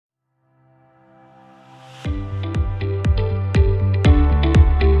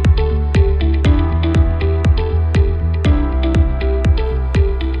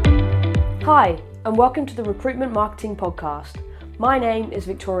and welcome to the Recruitment Marketing Podcast. My name is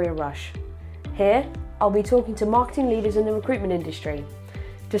Victoria Rush. Here, I'll be talking to marketing leaders in the recruitment industry,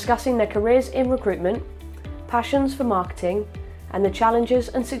 discussing their careers in recruitment, passions for marketing, and the challenges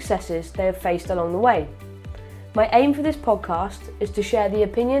and successes they have faced along the way. My aim for this podcast is to share the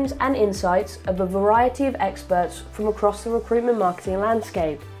opinions and insights of a variety of experts from across the recruitment marketing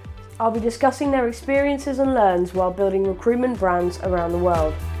landscape. I'll be discussing their experiences and learns while building recruitment brands around the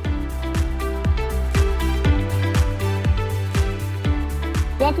world.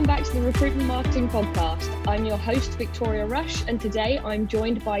 Welcome back to the Recruitment Marketing Podcast. I'm your host, Victoria Rush, and today I'm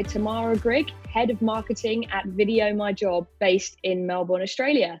joined by Tamara Grigg, Head of Marketing at Video My Job, based in Melbourne,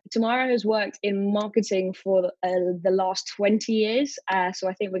 Australia. Tamara has worked in marketing for the last 20 years, so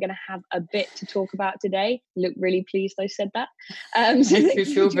I think we're going to have a bit to talk about today. Look really pleased I said that. Makes me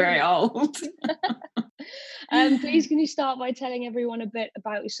feel very old. Please, can you start by telling everyone a bit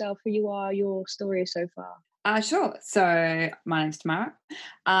about yourself, who you are, your story so far? Sure. So my name's Tamara.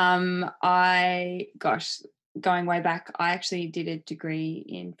 Going way back, I actually did a degree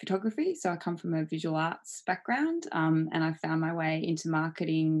in photography. So I come from a visual arts background, and I found my way into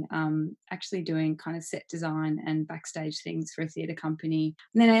marketing, actually doing kind of set design and backstage things for a theatre company.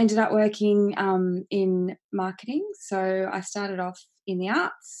 And then I ended up working in marketing. So I started off in the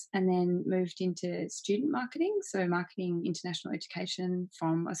arts and then moved into student marketing, so marketing international education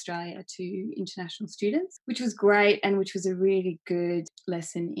from Australia to international students, which was great and which was a really good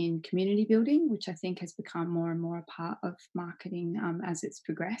lesson in community building, which I think has become more and more a part of marketing as it's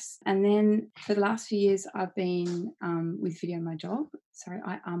progressed. And then for the last few years I've been with Video My Job. Sorry,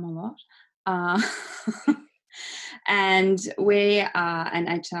 I a lot. And we are an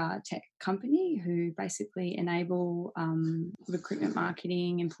HR tech company who basically enable recruitment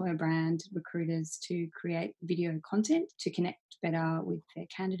marketing, employer brand recruiters to create video content to connect better with their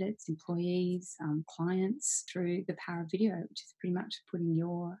candidates, employees, clients through the power of video, which is pretty much putting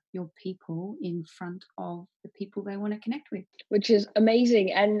your people in front of the people they want to connect with. Which is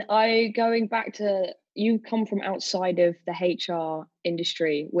amazing. And going back to, you come from outside of the HR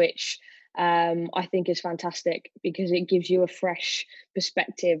industry, which I think is fantastic because it gives you a fresh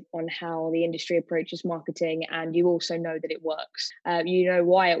perspective on how the industry approaches marketing, and you also know that it works. You know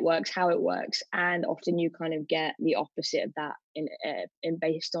why it works, how it works, and often you kind of get the opposite of that in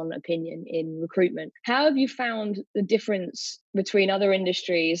based on opinion in recruitment. How have you found the difference between other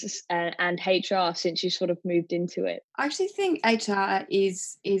industries and HR since you sort of moved into it? I actually think HR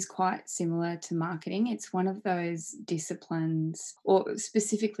is quite similar to marketing. It's one of those disciplines, or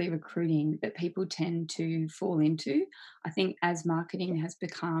specifically recruiting, that people tend to fall into. I think as marketing has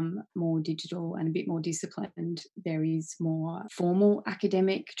become more digital and a bit more disciplined, there is more formal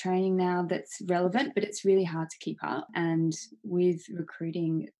academic training now that's relevant, but it's really hard to keep up. And with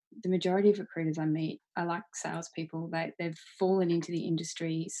recruiting, the majority of recruiters I meet are like salespeople. They've fallen into the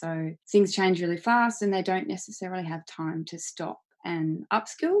industry, so things change really fast and they don't necessarily have time to stop and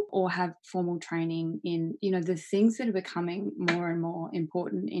upskill or have formal training in, the things that are becoming more and more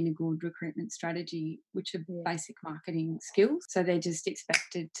important in a good recruitment strategy, which are basic marketing skills. So they're just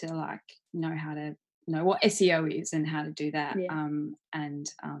expected to know how to know what SEO is and how to do that.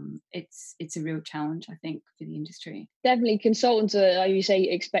 It's a real challenge, I think, for the industry. Definitely, consultants are, you say,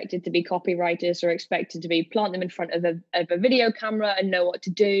 expected to be copywriters or expected to be plant them in front of a video camera and know what to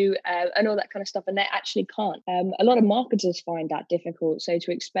do and all that kind of stuff, and they actually can't. A lot of marketers find that difficult. So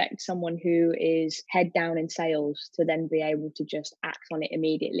to expect someone who is head down in sales to then be able to just act on it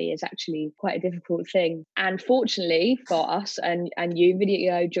immediately is actually quite a difficult thing. And fortunately for us and you,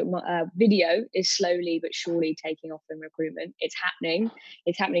 video is slowly but surely taking off in recruitment. It's happening.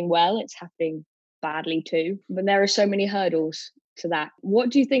 It's happening well. It's happening badly too. But there are so many hurdles to that. What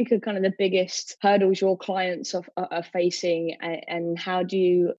do you think are kind of the biggest hurdles your clients are facing, and how do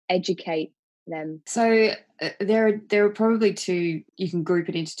you educate them? So there are probably two. You can group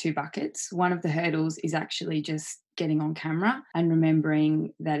it into two buckets. One of the hurdles is actually just getting on camera and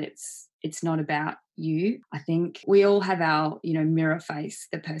remembering that it's not about you. I think we all have our, mirror face,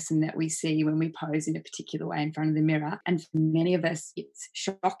 the person that we see when we pose in a particular way in front of the mirror. And for many of us, it's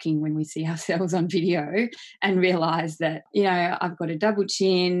shocking when we see ourselves on video and realise that, I've got a double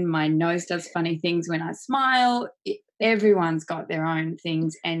chin, my nose does funny things when I smile. Everyone's got their own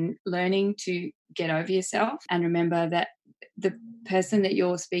things, and learning to get over yourself and remember that the person that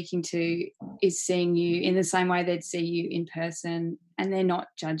you're speaking to is seeing you in the same way they'd see you in person, and they're not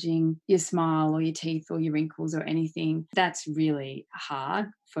judging your smile or your teeth or your wrinkles or anything. That's really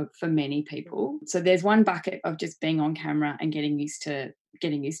hard for many people. So there's one bucket of just being on camera and getting used to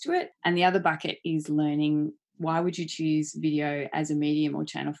it, and the other bucket is learning why would you choose video as a medium or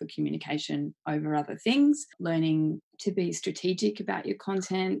channel for communication over other things? Learning to be strategic about your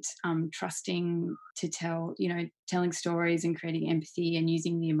content, trusting to tell, telling stories and creating empathy and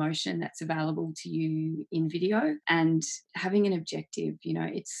using the emotion that's available to you in video, and having an objective.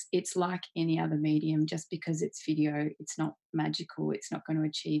 It's like any other medium. Just because it's video, it's not magical. It's not going to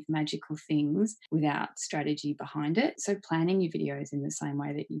achieve magical things without strategy behind it. So planning your videos in the same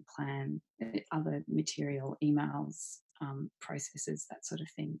way that you plan other material, emails, processes, that sort of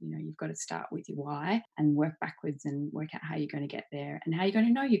thing. You've got to start with your why and work backwards and work out how you're going to get there and how you're going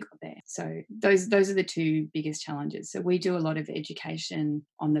to know you got there. So those are the two biggest challenges. So we do a lot of education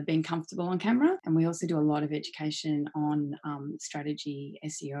on the being comfortable on camera, and we also do a lot of education on strategy,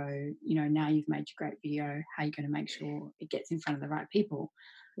 SEO. Now you've made your great video, how you're going to make sure it gets in front of the right people.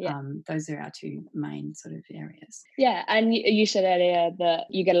 Yeah. Those are our two main sort of areas. Yeah, and you said earlier that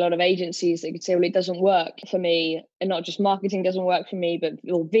you get a lot of agencies that could say, well, it doesn't work for me, and not just marketing doesn't work for me, but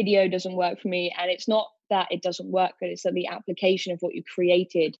video doesn't work for me. And it's not that it doesn't work, but it's that the application of what you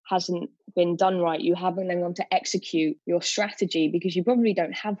created hasn't been done right. You haven't then gone to execute your strategy because you probably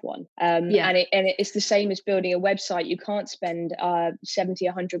don't have one. And it's the same as building a website. You can't spend 70,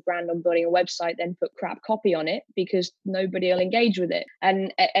 100 grand on building a website, then put crap copy on it because nobody will engage with it.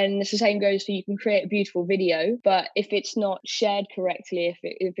 And it's the same goes for, you can create a beautiful video, but if it's not shared correctly,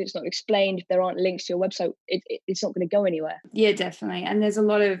 if it's not explained, if there aren't links to your website, it's not going to go anywhere. Yeah, definitely. And there's a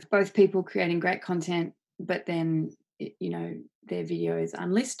lot of both people creating great content, but then their video is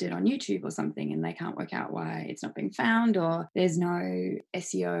unlisted on YouTube or something, and they can't work out why it's not being found, or there's no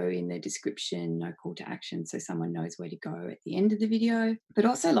SEO in the description, no call to action so someone knows where to go at the end of the video. But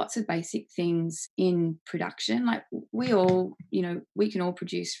also lots of basic things in production. Like we all, we can all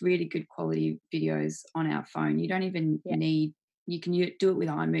produce really good quality videos on our phone. You don't even need, you can do it with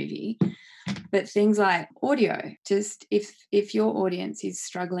iMovie. But things like audio, just if your audience is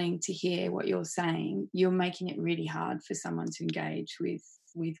struggling to hear what you're saying, you're making it really hard for someone to engage with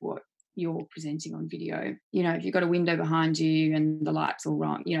what you're presenting on video. If you've got a window behind you and the light's all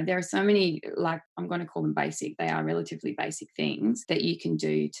wrong, there are so many, like, I'm going to call them basic, they are relatively basic things that you can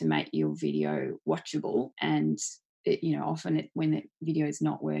do to make your video watchable. And often when the video is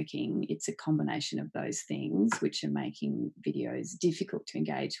not working, it's a combination of those things which are making videos difficult to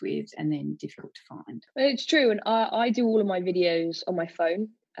engage with and then difficult to find. It's true. And I do all of my videos on my phone,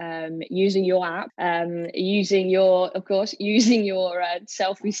 using your app, using your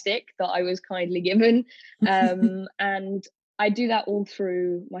selfie stick that I was kindly given. And I do that all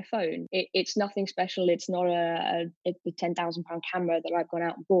through my phone. It's nothing special. It's not a £10,000 camera that I've gone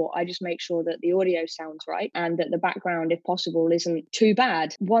out and bought. I just make sure that the audio sounds right and that the background, if possible, isn't too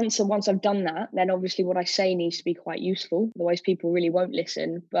bad. Once I've done that, then obviously what I say needs to be quite useful. Otherwise, people really won't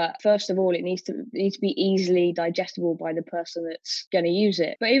listen. But first of all, it needs to be easily digestible by the person that's going to use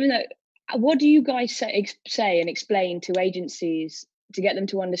it. But even though, what do you guys say and explain to agencies to get them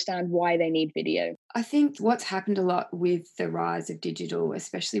to understand why they need video? I think what's happened a lot with the rise of digital,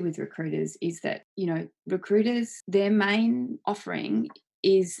 especially with recruiters, is that, recruiters, their main offering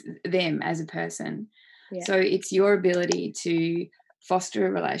is them as a person. Yeah. So it's your ability to foster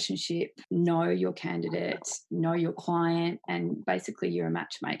a relationship, know your candidate, know your client, and basically you're a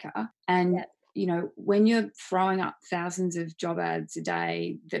matchmaker. And when you're throwing up thousands of job ads a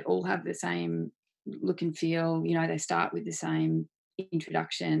day that all have the same look and feel, they start with the same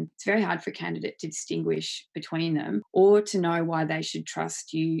introduction, it's very hard for a candidate to distinguish between them or to know why they should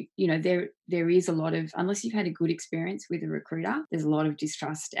trust you. There is a lot of, unless you've had a good experience with a recruiter, there's a lot of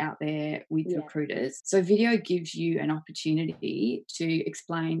distrust out there with recruiters. So video gives you an opportunity to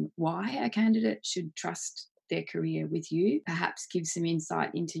explain why a candidate should trust their career with you, perhaps give some insight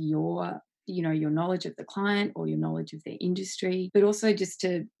into your knowledge of the client or your knowledge of their industry, but also just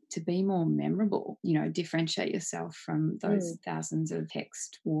to be more memorable, differentiate yourself from those thousands of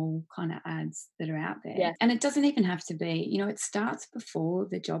text wall kind of ads that are out there. Yeah. And it doesn't even have to be, it starts before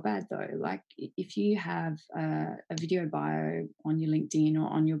the job ad though. Like if you have a video bio on your LinkedIn or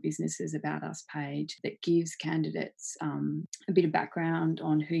on your business's About Us page that gives candidates a bit of background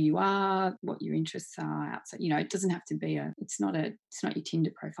on who you are, what your interests are outside, it doesn't have to be it's not your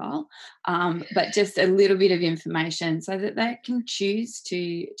Tinder profile, but just a little bit of information so that they can choose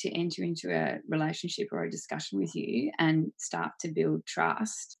to enter into a relationship or a discussion with you and start to build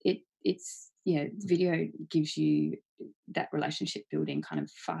trust. Video gives you that relationship building kind of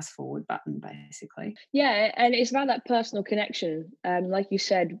fast forward button basically. Yeah, and it's about that personal connection. Like you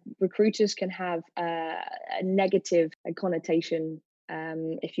said, recruiters can have a negative connotation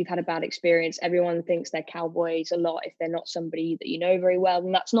If you've had a bad experience, everyone thinks they're cowboys a lot if they're not somebody that you know very well,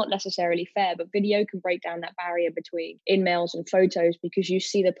 and that's not necessarily fair. But video can break down that barrier between emails and photos because you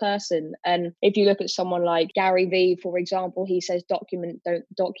see the person. And if you look at someone like Gary Vee, for example, he says document,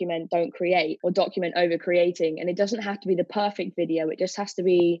 don't create, or document over creating. And it doesn't have to be the perfect video, it just has to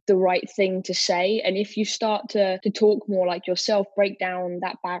be the right thing to say. And if you start to talk more like yourself, break down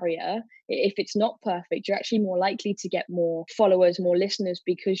that barrier, if it's not perfect, you're actually more likely to get more followers, more listeners,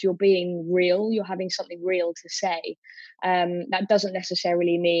 because you're being real, you're having something real to say. That doesn't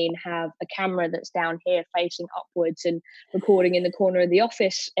necessarily mean have a camera that's down here facing upwards and recording in the corner of the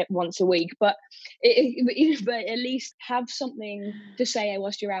office once a week, but at least have something to say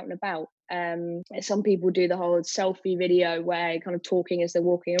whilst you're out and about. Some people do the whole selfie video where you're kind of talking as they're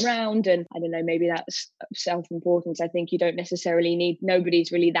walking around, and I don't know, maybe that's self-importance. I think you don't necessarily need,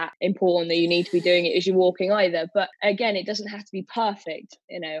 nobody's really that important that you need to be doing it as you're walking either. But again, it doesn't have to be perfect,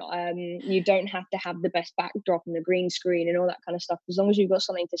 you don't have to have the best backdrop and the green screen and all that kind of stuff. As long as you've got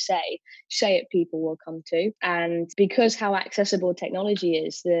something to say it, people will come to. And because how accessible technology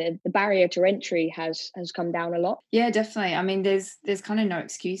is, the barrier to entry has come down a lot. Yeah, definitely. I mean, there's kind of no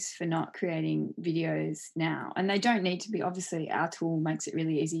excuse for not creating videos now, and they don't need to be. Obviously, our tool makes it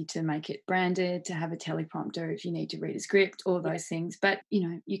really easy to make it branded, to have a teleprompter if you need to read a script, all those things. But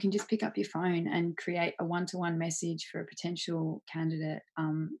you can just pick up your phone and create a one-to-one message for a potential candidate,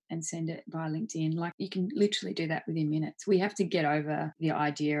 and send it via LinkedIn. Like, you can literally do that within minutes. We have to get over the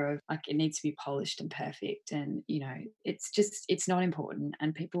idea of like it needs to be polished and perfect, and it's not important,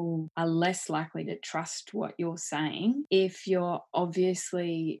 and people are less likely to trust what you're saying if you're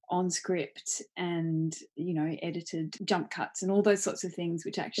obviously on script and edited jump cuts and all those sorts of things,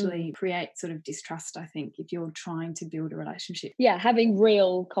 which actually create sort of distrust, I think, if you're trying to build a relationship. Yeah, having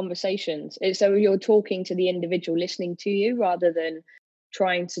real conversations, so you're talking to the individual listening to you rather than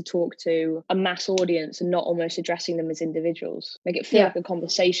trying to talk to a mass audience and not almost addressing them as individuals. Make it feel like a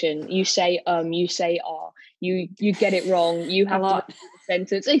conversation. You say you say you get it wrong, you have to repeat the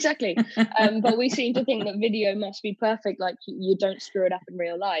sentence. Exactly. But we seem to think that video must be perfect, like you don't screw it up in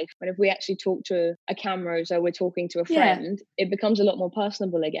real life. But if we actually talk to a camera as though we're talking to a friend, it becomes a lot more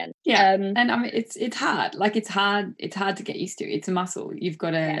personable again. And I mean, it's hard. Like, it's hard to get used to. It's a muscle. You've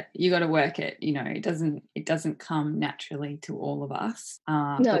got to work it. It doesn't come naturally to all of us.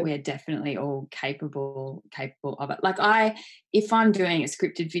 No. But we're definitely all capable of it. Like, if I'm doing a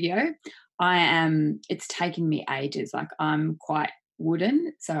scripted video, it's taken me ages. Like, I'm quite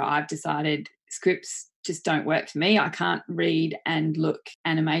wooden, so I've decided scripts just don't work for me. I can't read and look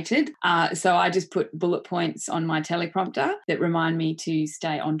animated. So I just put bullet points on my teleprompter that remind me to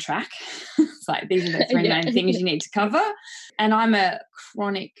stay on track. It's like, these are the three main things you need to cover. And I'm a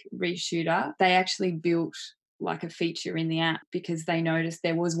chronic reshooter. They actually built like a feature in the app because they noticed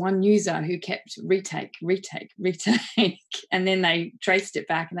there was one user who kept retake. And then they traced it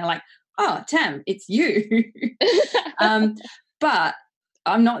back and they're like, oh, Tam, it's you. But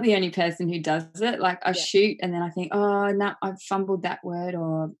I'm not the only person who does it. Like, I shoot and then I think, oh, no, I've fumbled that word,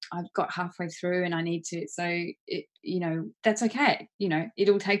 or I've got halfway through and I need to. So, that's okay.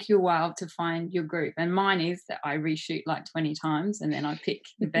 It'll take you a while to find your group. And mine is that I reshoot like 20 times and then I pick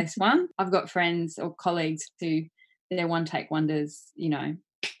the best one. I've got friends or colleagues who, they're one-take wonders,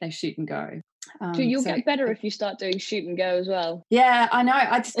 they shoot and go. So you'll get better if you start doing shoot and go as well. Yeah, I know.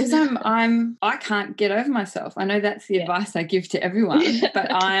 Because I can't get over myself. I know that's the advice I give to everyone, but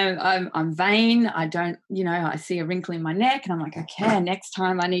I'm vain. I don't, I see a wrinkle in my neck and I'm like, okay, next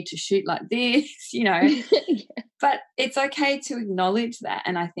time I need to shoot like this, But it's okay to acknowledge that,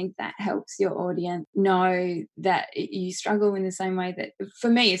 and I think that helps your audience know that you struggle in the same way that,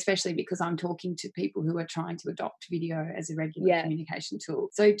 for me, especially because I'm talking to people who are trying to adopt video as a regular communication tool.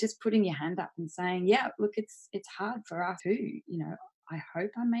 So just putting your hand up and saying, yeah, look, it's hard for us too, I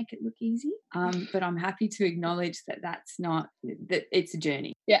hope I make it look easy, but I'm happy to acknowledge that it's a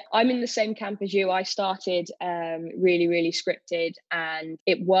journey. Yeah, I'm in the same camp as you. I started really, really scripted, and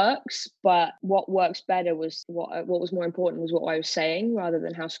it works. But what works better was what was more important was what I was saying rather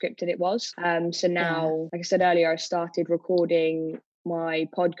than how scripted it was. So now, like I said earlier, I started recording my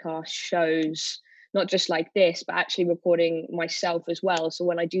podcast shows, not just like this, but actually recording myself as well. So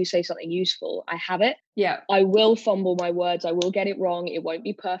when I do say something useful, I have it. Yeah. I will fumble my words. I will get it wrong. It won't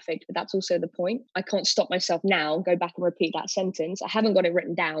be perfect, but that's also the point. I can't stop myself now, go back and repeat that sentence. I haven't got it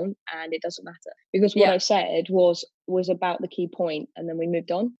written down and it doesn't matter because what I said was about the key point and then we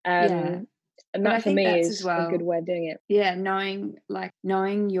moved on. And that for me is a good way of doing it. Yeah,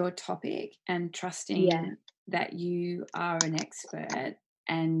 knowing your topic and trusting that you are an expert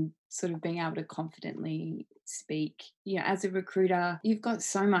and sort of being able to confidently speak. As a recruiter, you've got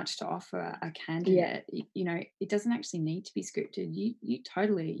so much to offer a candidate. It doesn't actually need to be scripted.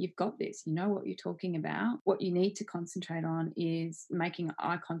 You've got this. You know what you're talking about. What you need to concentrate on is making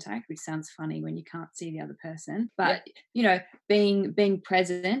eye contact, which sounds funny when you can't see the other person, but being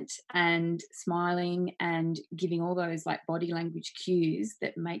present and smiling and giving all those like body language cues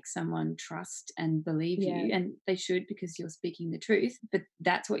that make someone trust and believe you, and they should, because you're speaking the truth. But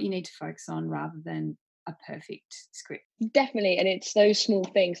that's what you need to focus on rather than a perfect script. Definitely. And it's those small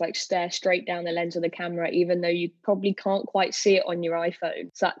things like stare straight down the lens of the camera, even though you probably can't quite see it on your iPhone.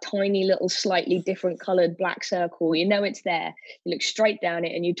 It's that tiny little slightly different colored black circle. It's there. You look straight down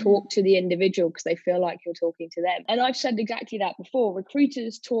it and you talk to the individual because they feel like you're talking to them. And I've said exactly that before.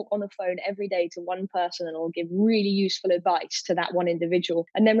 Recruiters talk on the phone every day to one person and will give really useful advice to that one individual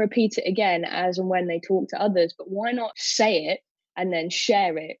and then repeat it again as and when they talk to others. But why not say it and then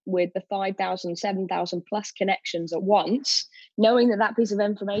share it with the 5,000, 7,000 plus connections at once, knowing that that piece of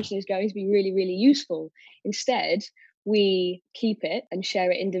information is going to be really, really useful. Instead, we keep it and share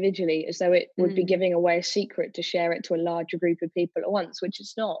it individually as though it would be giving away a secret to share it to a larger group of people at once, which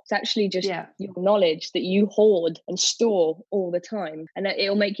it's not. It's actually just your knowledge that you hoard and store all the time. And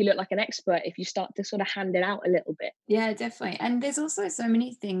it'll make you look like an expert if you start to sort of hand it out a little bit. Yeah, definitely. And there's also so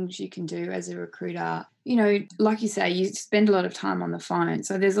many things you can do as a recruiter. Like you say, you spend a lot of time on the phone.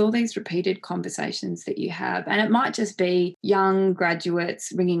 So there's all these repeated conversations that you have. And it might just be young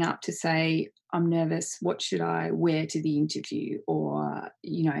graduates ringing up to say, I'm nervous, what should I wear to the interview? Or,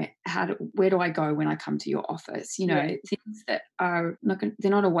 where do I go when I come to your office? Things that are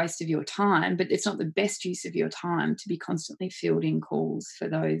they're not a waste of your time, but it's not the best use of your time to be constantly fielding calls for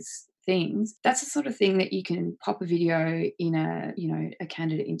those things. That's the sort of thing that you can pop a video in a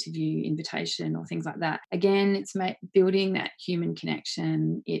candidate interview invitation or things like that. Again, it's building that human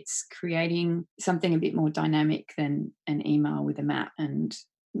connection. It's creating something a bit more dynamic than an email with a map and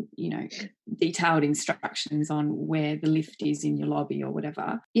detailed instructions on where the lift is in your lobby or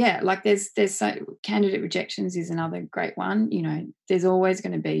whatever. Like there's so candidate rejections is another great one. There's always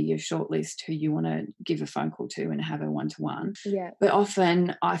going to be your shortlist who you want to give a phone call to and have a one-to-one. But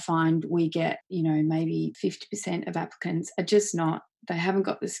often I find we get maybe 50% of applicants are just not, they haven't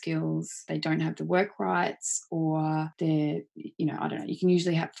got the skills, they don't have the work rights, or they're, I don't know, you can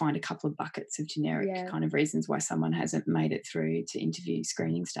usually find a couple of buckets of generic kind of reasons why someone hasn't made it through to interview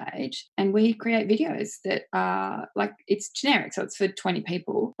screening stage. And we create videos that are like, it's generic, so it's for 20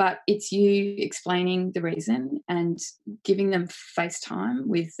 people, but it's you explaining the reason and giving them FaceTime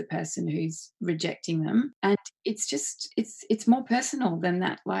with the person who's rejecting them. And it's just, it's more personal than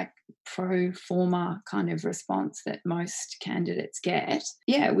that like pro forma kind of response that most candidates get.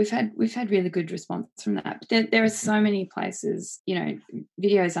 We've had really good response from that. But there are so many places,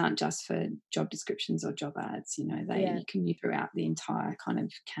 videos aren't just for job descriptions or job ads, you can use throughout the entire kind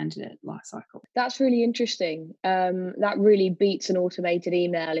of candidate life cycle. That's really interesting. That really beats an automated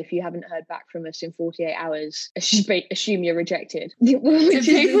email. If you haven't heard back from us in 48 hours, assume you're rejected. Do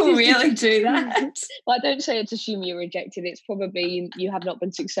people really do that? Well, I don't say it's assume you're rejected. It's probably you have not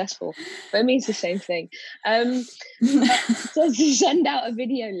been successful, but it means the same thing. So to send out a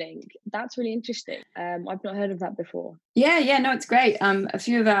video link, that's really interesting. I've not heard of that before. No, it's great.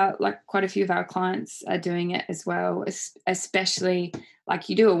 Quite a few of our clients are doing it as well, especially like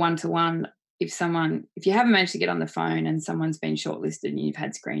you do a one-to-one. If you haven't managed to get on the phone and someone's been shortlisted and you've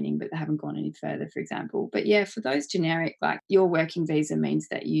had screening but they haven't gone any further, for example. But for those generic, like your working visa means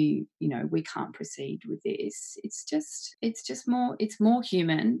that we can't proceed with this. It's just more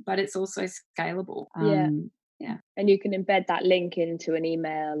human, but it's also scalable. And you can embed that link into an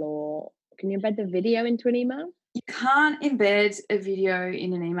email, or can you embed the video into an email? You can't embed a video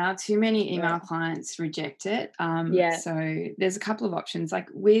in an email. Too many email clients reject it. So there's a couple of options. Like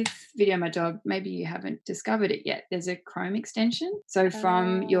with Video My Job, maybe you haven't discovered it yet. There's a Chrome extension. So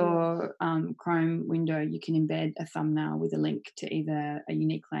from your Chrome window, you can embed a thumbnail with a link to either a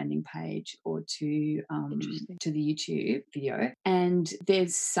unique landing page or to the YouTube video. And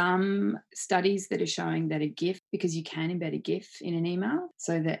there's some studies that are showing that a GIF, because you can embed a GIF in an email,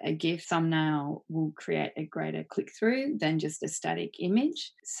 so that a GIF thumbnail will create a greater click-through than just a static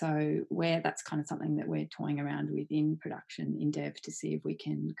image. So that's kind of something that we're toying around with in production, in dev, to see if we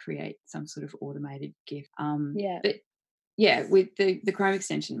can create some sort of automated GIF. But with the Chrome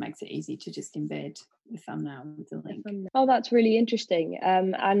extension makes it easy to just embed the thumbnail with the link. Oh, that's really interesting,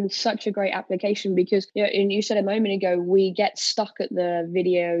 and such a great application, because and you said a moment ago we get stuck at the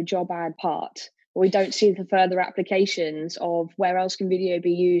video job ad part We don't see the further applications of where else can video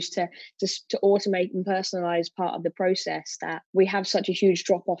be used to automate and personalize part of the process, that we have such a huge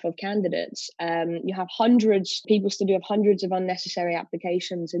drop off of candidates. You have people still do have hundreds of unnecessary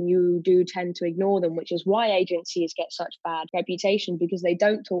applications, and you do tend to ignore them, which is why agencies get such bad reputation, because they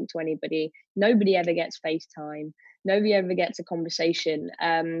don't talk to anybody. Nobody ever gets FaceTime. Nobody ever gets a conversation.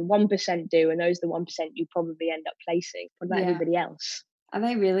 1% do, and those are the 1% you probably end up placing. What about everybody else? Are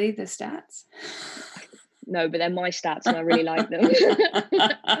they really the stats? No, but they're my stats, and I really like them.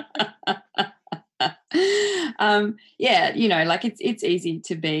 Yeah, you know, like it's easy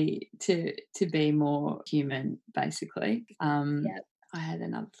to be more human, basically. I had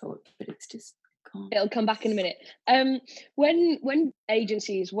another thought, but it's just gone. It'll come back in a minute. When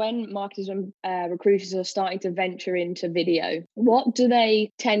agencies, when marketers and recruiters are starting to venture into video, what do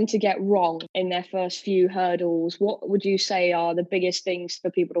they tend to get wrong in their first few hurdles? What would you say are the biggest things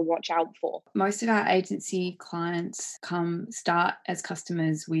for people to watch out for? Most of our agency clients start as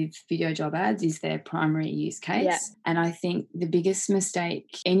customers with video job ads is their primary use case. Yeah. And I think the biggest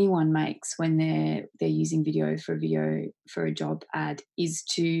mistake anyone makes when they're using video for a job ad is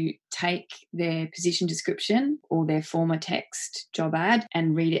to take their position description or their former text job ad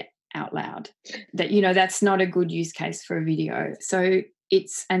and read it out loud. That, you know, that's not a good use case for a video. So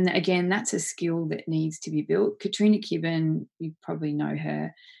and again, that's a skill that needs to be built. Katrina Kibben, you probably know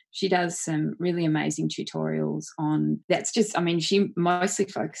her. She does some really amazing tutorials on that's just, I mean, she mostly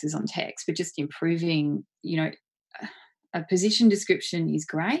focuses on text, but just improving, you know, a position description is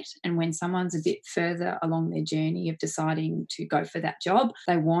great. And when someone's a bit further along their journey of deciding to go for that job,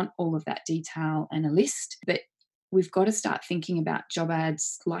 they want all of that detail and a list. But we've got to start thinking about job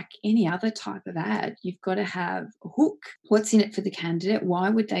ads like any other type of ad. You've got to have a hook. What's in it for the candidate? Why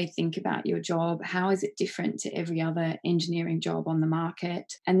would they think about your job? How is it different to every other engineering job on the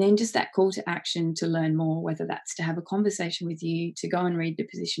market? And then just that call to action to learn more, whether that's to have a conversation with you, to go and read the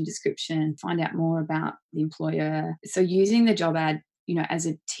position description, find out more about the employer. So using the job ad, you know, as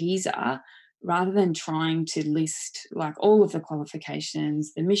a teaser, rather than trying to list like all of the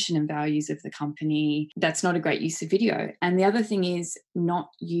qualifications, the mission and values of the company, that's not a great use of video. And the other thing is not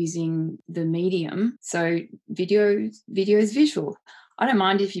using the medium. So video is visual. I don't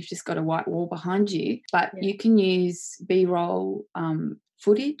mind if you've just got a white wall behind you, but you can use B-roll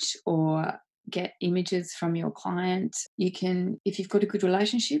footage or get images from your client. You can, if you've got a good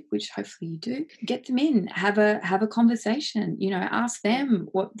relationship, which hopefully you do, get them in, have a conversation, you know, ask them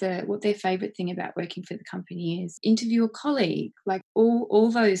what their favorite thing about working for the company is, interview a colleague. Like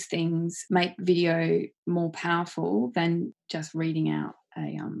all those things make video more powerful than just reading out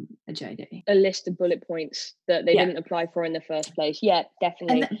a JD. A list of bullet points that they didn't apply for in the first place. Yeah,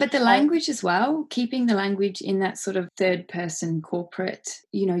 definitely. But the language as well, keeping the language in that sort of third person corporate,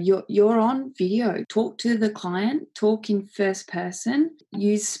 you know, you're on video. Talk to the client, talk in first person,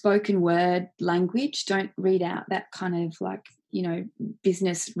 use spoken word language. Don't read out that kind of like, you know,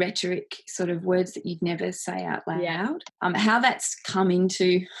 business rhetoric sort of words that you'd never say out loud. How that's come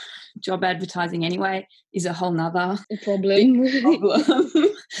into job advertising anyway is a whole nother problem.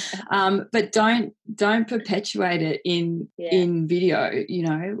 But don't perpetuate it in video, you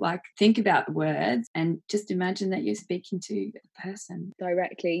know, like think about the words and just imagine that you're speaking to a person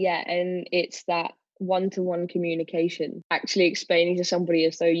directly. And it's that one-to-one communication, actually explaining to somebody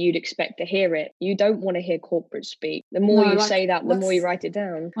as though you'd expect to hear it. You don't want to hear corporate speak. The more you say that, the more you write it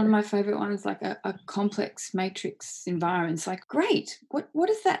down. One of my favorite ones, like a complex matrix environment. It's like, great, what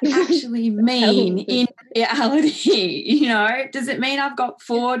does that actually mean in reality? You know, does it mean I've got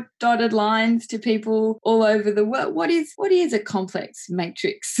 4 dotted lines to people all over the world? What is a complex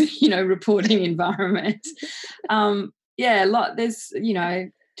matrix, you know, reporting environment? There's, you know,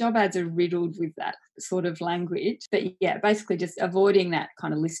 job ads are riddled with that sort of language. But basically just avoiding that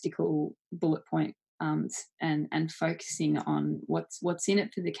kind of listicle bullet point and focusing on what's in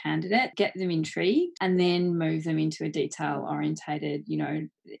it for the candidate, get them intrigued, and then move them into a detail orientated, you know,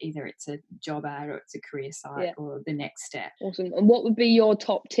 either it's a job ad or it's a career site or the next step. Awesome. And what would be your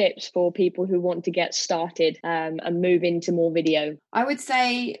top tips for people who want to get started and move into more video? I would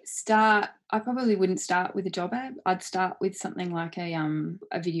say I probably wouldn't start with a job ad. I'd start with something like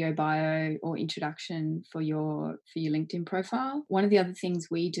a video bio or introduction for your LinkedIn profile. One of the other things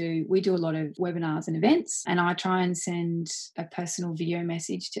we do a lot of webinars and events, and I try and send a personal video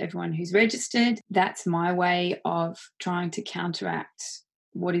message to everyone who's registered. That's my way of trying to counteract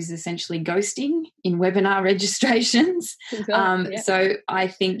what is essentially ghosting in webinar registrations. So I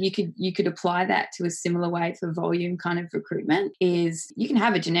think you could apply that to a similar way for volume kind of recruitment. Is you can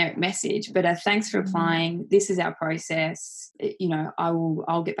have a generic message, but thanks for applying. This is our process. You know,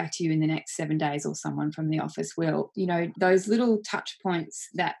 I'll get back to you in the next 7 days, or someone from the office will. You know, those little touch points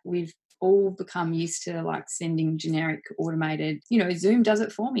that we've all become used to, like sending generic automated, you know, Zoom does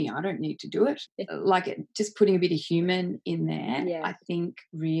it for me, I don't need to do it. Just putting a bit of human in there, I think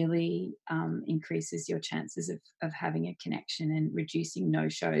really increases your chances of having a connection and reducing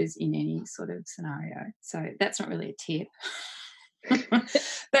no-shows in any sort of scenario. So that's not really a tip.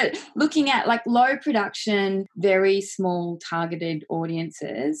 But looking at like low production, very small targeted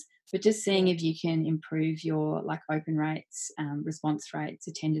audiences, but just seeing if you can improve your like open rates, response rates,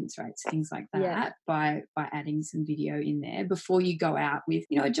 attendance rates, things like that by adding some video in there before you go out with,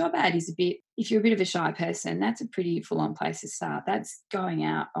 you know, a job ad is a bit, if you're a bit of a shy person, that's a pretty full-on place to start. That's going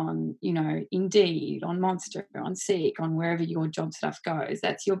out on, you know, Indeed, on Monster, on Seek, on wherever your job stuff goes.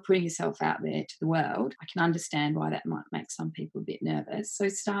 That's, you're putting yourself out there to the world. I can understand why that might make some people a bit nervous. So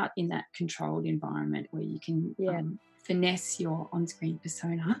start in that controlled environment where you can finesse your on-screen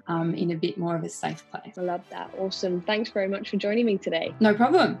persona in a bit more of a safe place. I love that. Awesome. Thanks very much for joining me today. No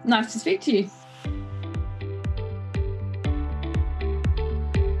problem. Nice to speak to you.